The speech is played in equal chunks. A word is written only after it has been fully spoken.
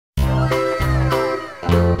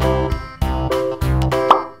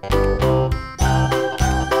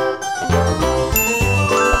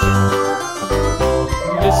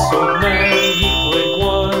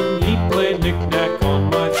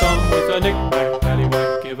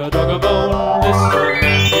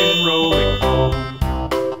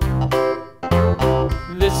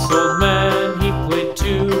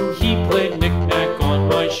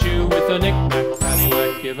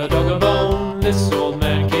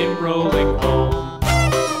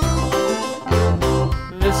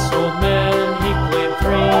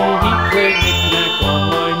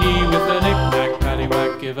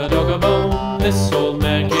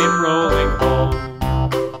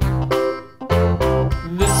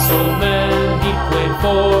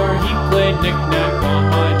4, he played knick-knack on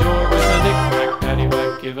my door with a knick-knack,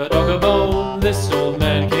 paddywhack, give a dog a bone. This old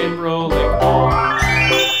man came rolling home.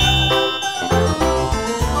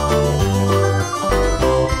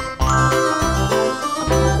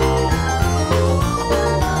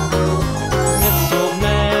 This old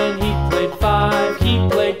man, he played 5, he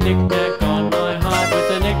played knick-knack on my hive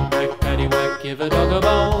with a knick-knack, paddywhack, give a dog a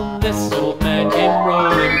bone. This old man came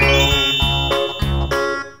rolling home.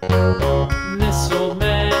 This old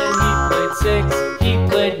man, he played 6, he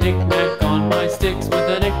played knick-knack on my sticks with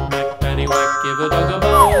a knick-knack, paddywhack, give a dog a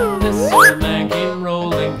bone. This old man came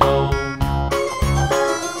rolling home.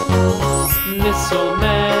 This old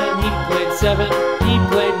man, he played 7, he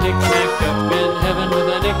played knick-knack up in heaven with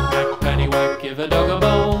a knick-knack, paddywhack, give a dog a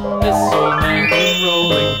bone. This old man came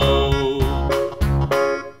rolling home.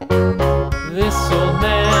 This old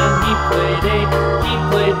man, he played 8, he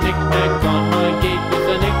played knick-knack on my gate with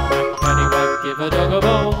a knick-knack, paddywhack, give a dog a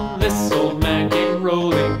bone. This old man came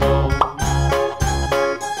rolling home.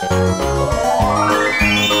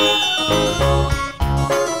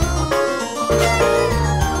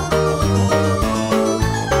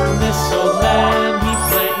 This old man, he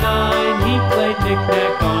played 9, he played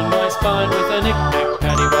knick-knack on my spine with a knick-knack,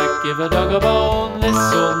 paddywhack, give a dog a bone. This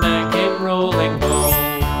old man came rolling home.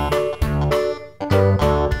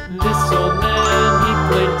 This old man, he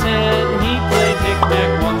played 10, he played knick-knack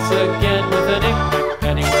once again with a knick-knack,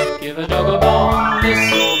 paddywhack, give a dog a bone.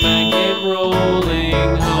 This old man came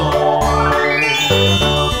rolling home.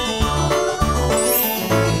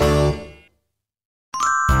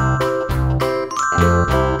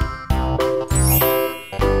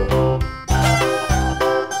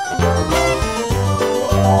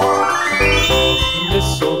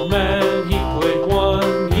 This old man, he played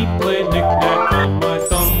 1, he played knick-knack on my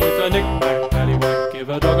thumb with a knick-knack, paddywhack, give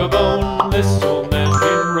a dog a bone. This old man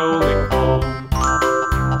came rolling home.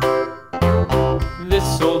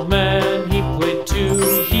 This old man, he played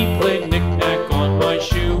 2, he played knick-knack on my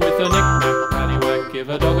shoe with a knick-knack, paddywhack, give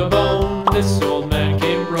a dog a bone. This old man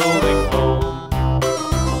came rolling home.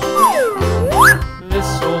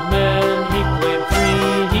 This old man,